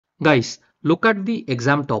Guys, look at the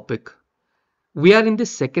exam topic. We are in the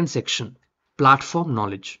second section, platform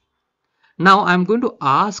knowledge. Now I'm going to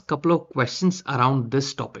ask a couple of questions around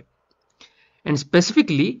this topic. And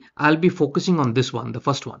specifically, I'll be focusing on this one, the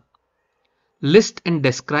first one. List and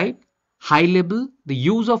describe high level the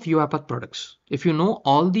use of UiPath products. If you know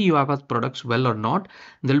all the UiPath products well or not,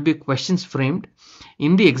 there will be questions framed.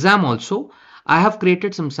 In the exam also, I have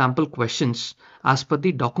created some sample questions as per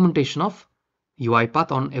the documentation of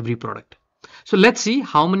UiPath on every product. So let's see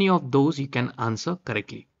how many of those you can answer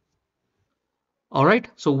correctly. All right,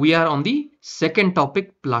 so we are on the second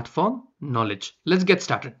topic, platform knowledge. Let's get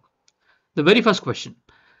started. The very first question.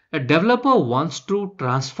 A developer wants to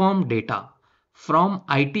transform data from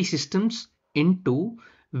IT systems into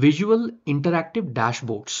visual interactive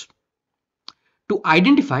dashboards. To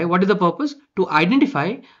identify, what is the purpose? To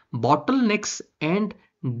identify bottlenecks and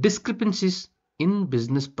discrepancies in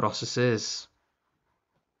business processes.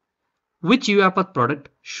 Which UiPath product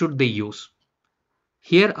should they use?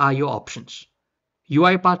 Here are your options.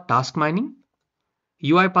 UiPath Task Mining,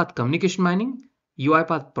 UiPath Communication Mining,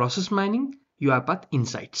 UiPath Process Mining, UiPath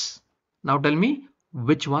Insights. Now tell me,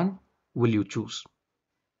 which one will you choose?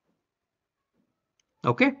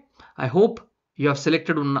 Okay, I hope you have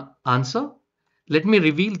selected one answer. Let me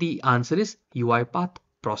reveal the answer is UiPath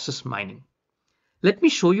Process Mining. Let me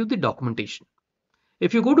show you the documentation.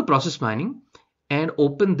 If you go to Process Mining and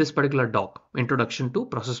open this particular doc, Introduction to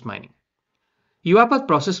Process Mining. UiPath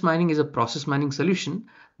Process Mining is a process mining solution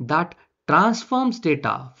that transforms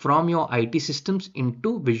data from your IT systems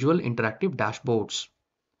into visual interactive dashboards.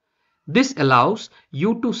 This allows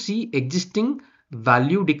you to see existing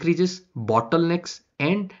value decreases, bottlenecks,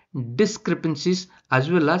 and discrepancies, as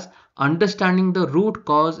well as understanding the root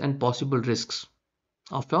cause and possible risks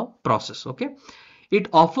of your process. Okay, it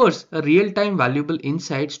offers a real-time valuable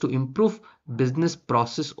insights to improve business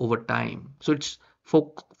process over time. So it's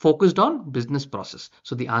focused on business process.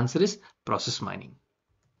 So the answer is process mining.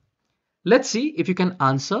 Let's see if you can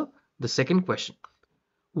answer the second question.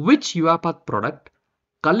 Which UiPath product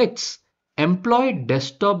collects employee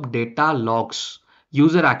desktop data logs,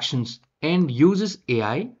 user actions, and uses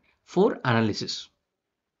AI for analysis?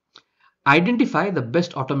 Identify the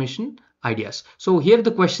best automation ideas. So here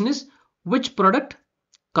the question is, which product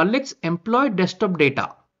collects employee desktop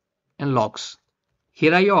data and logs?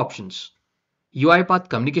 Here are your options. UiPath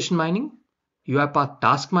Communication Mining, UiPath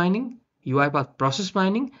Task Mining, UiPath Process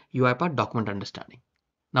Mining, UiPath Document Understanding.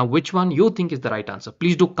 Now, which one you think is the right answer?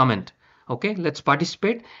 Please do comment. Okay, let's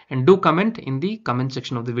participate and do comment in the comment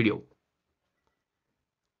section of the video.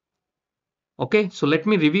 Okay, so let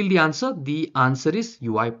me reveal the answer. The answer is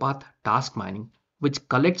UiPath Task Mining, which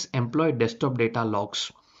collects employee desktop data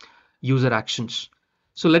logs, user actions.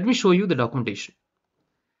 So let me show you the documentation.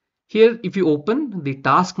 Here, if you open the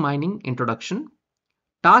task mining introduction,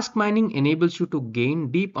 task mining enables you to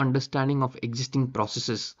gain deep understanding of existing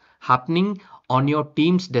processes happening on your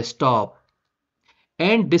team's desktop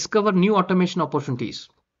and discover new automation opportunities.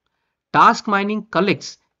 Task mining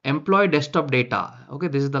collects employee desktop data. Okay,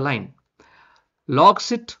 this is the line.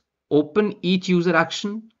 Logs it, open each user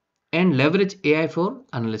action, and leverage AI for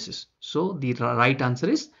analysis. So the right answer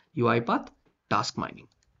is UiPath Task Mining.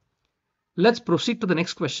 Let's proceed to the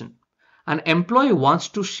next question. An employee wants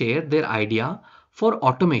to share their idea for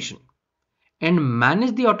automation and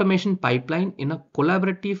manage the automation pipeline in a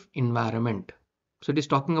collaborative environment. So it is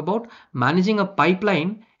talking about managing a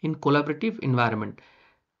pipeline in collaborative environment.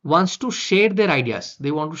 Wants to share their ideas.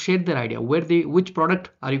 They want to share their idea. Which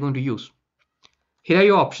product are you going to use? Here are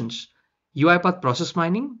your options. UiPath Process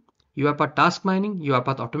Mining, UiPath Task Mining,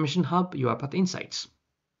 UiPath Automation Hub, UiPath Insights.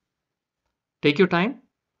 Take your time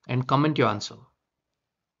and comment your answer.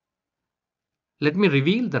 Let me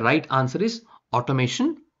reveal the right answer is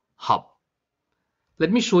Automation Hub.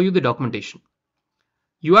 Let me show you the documentation.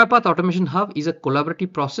 UiPath Automation Hub is a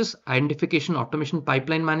collaborative process identification, automation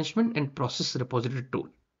pipeline management, and process repository tool.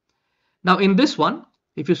 Now in this one,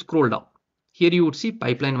 if you scroll down, here you would see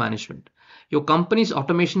pipeline management. Your company's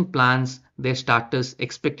automation plans, their status,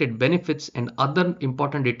 expected benefits, and other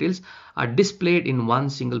important details are displayed in one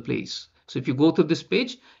single place. So if you go through this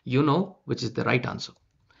page, you know which is the right answer.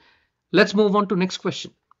 Let's move on to next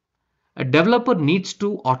question. A developer needs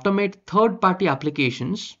to automate third-party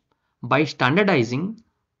applications by standardizing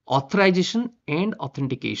authorization and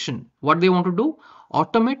authentication. What they want to do?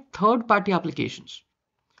 Automate third-party applications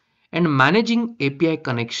and managing API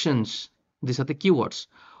connections. These are the keywords.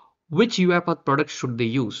 Which UiPath product should they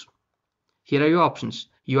use? Here are your options.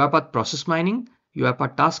 UiPath Process Mining,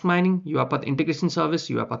 UiPath Task Mining, UiPath Integration Service,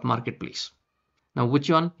 UiPath Marketplace. Now which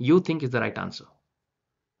one you think is the right answer?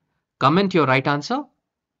 Comment your right answer.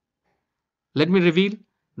 Let me reveal.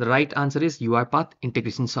 The right answer is UiPath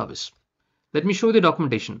Integration Service. Let me show you the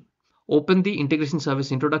documentation. Open the Integration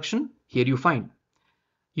Service introduction. Here you find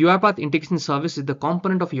UiPath Integration Service is the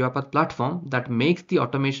component of UiPath platform that makes the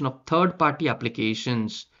automation of third-party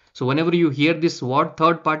applications. So whenever you hear this word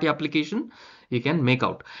third-party application, you can make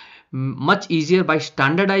out. Much easier by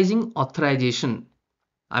standardizing authorization.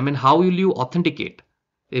 I mean, how will you authenticate?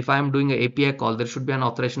 If I am doing an API call, there should be an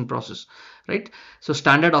authorization process, right? So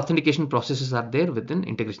standard authentication processes are there within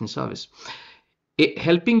integration service.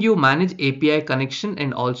 Helping you manage API connection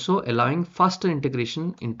and also allowing faster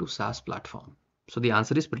integration into SaaS platform. So the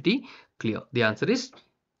answer is pretty clear. The answer is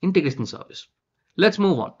integration service. Let's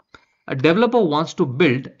move on. A developer wants to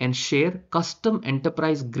build and share custom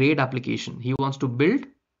enterprise grade application. He wants to build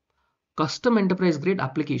custom enterprise grade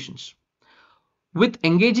applications with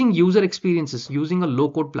engaging user experiences using a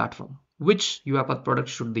low-code platform. Which UiPath product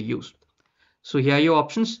should they use? So here are your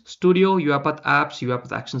options: Studio, UiPath Apps,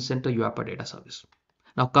 UiPath Action Center, UiPath Data Service.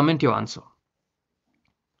 Now comment your answer.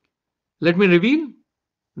 Let me reveal.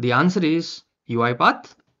 The answer is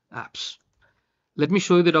UiPath Apps. Let me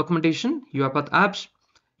show you the documentation. UiPath Apps.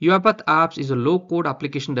 UiPath Apps is a low-code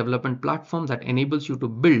application development platform that enables you to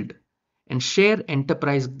build and share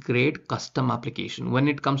enterprise-grade custom application. When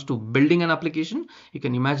it comes to building an application, you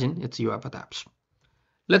can imagine it's UiPath Apps.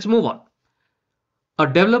 Let's move on. A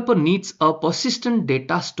developer needs a persistent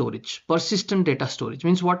data storage. Persistent data storage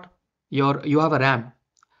means what? You have a RAM.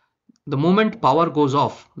 The moment power goes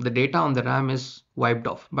off, the data on the RAM is wiped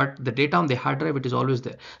off, but the data on the hard drive, it is always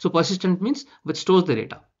there. So persistent means which stores the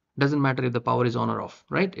data. Doesn't matter if the power is on or off,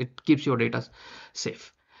 right? It keeps your data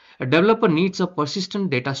safe. A developer needs a persistent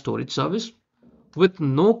data storage service with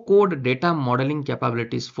no code data modeling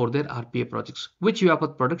capabilities for their RPA projects. Which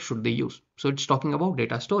UiPath product should they use? So it's talking about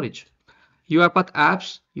data storage. UiPath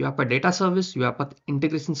Apps, UiPath Data Service, UiPath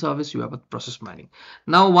Integration Service, UiPath Process Mining.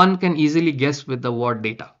 Now one can easily guess with the word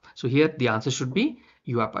data. So here the answer should be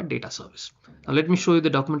UiPath Data Service. Now let me show you the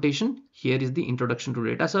documentation. Here is the introduction to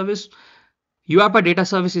data service. UiPath Data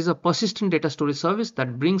Service is a persistent data storage service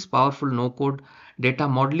that brings powerful no-code data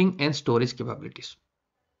modeling and storage capabilities.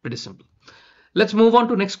 Pretty simple. Let's move on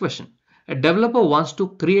to next question. A developer wants to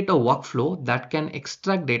create a workflow that can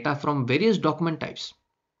extract data from various document types.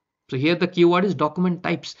 So here the keyword is document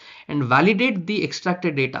types and validate the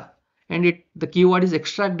extracted data, and the keyword is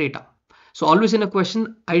extract data. So always in a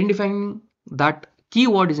question, identifying that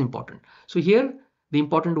keyword is important. So here the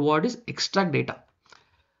important word is extract data.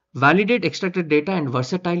 Validate extracted data and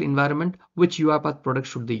versatile environment. Which UiPath product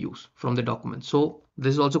should they use from the document? So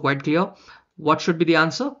this is also quite clear. What should be the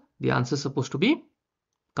answer? The answer is supposed to be,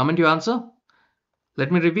 comment your answer.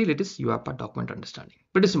 Let me reveal, it is UiPath Document Understanding.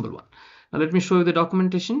 Pretty simple one. Now let me show you the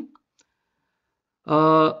documentation.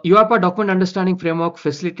 UiPath Document Understanding Framework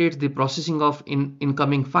facilitates the processing of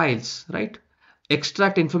incoming files, right?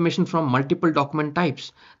 Extract information from multiple document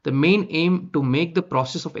types. The main aim to make the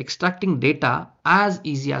process of extracting data as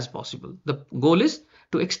easy as possible. The goal is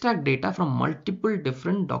to extract data from multiple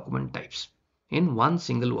different document types in one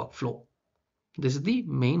single workflow. This is the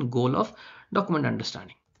main goal of document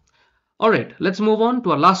understanding. All right, let's move on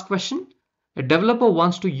to our last question. A developer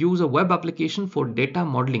wants to use a web application for data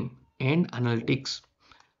modeling and analytics.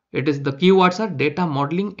 The keywords are data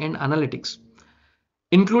modeling and analytics,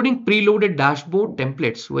 including preloaded dashboard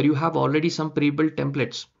templates where you have already some pre-built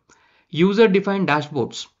templates, user-defined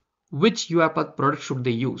dashboards. Which UiPath product should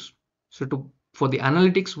they use? So for the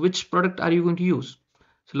analytics, which product are you going to use?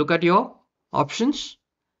 So look at your options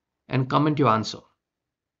and comment your answer.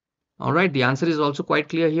 All right, the answer is also quite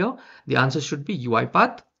clear here. The answer should be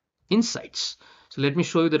UiPath Insights. So let me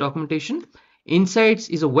show you the documentation. Insights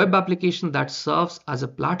is a web application that serves as a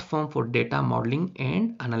platform for data modeling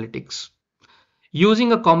and analytics,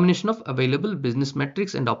 using a combination of available business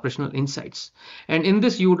metrics and operational insights. And in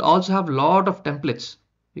this, you would also have a lot of templates.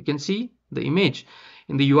 You can see the image.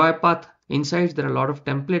 In the UiPath Insights, there are a lot of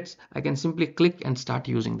templates. I can simply click and start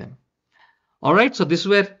using them. All right, so these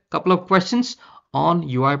were a couple of questions on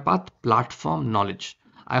UiPath platform knowledge.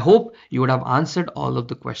 I hope you would have answered all of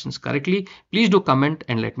the questions correctly. Please do comment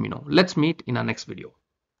and let me know. Let's meet in our next video.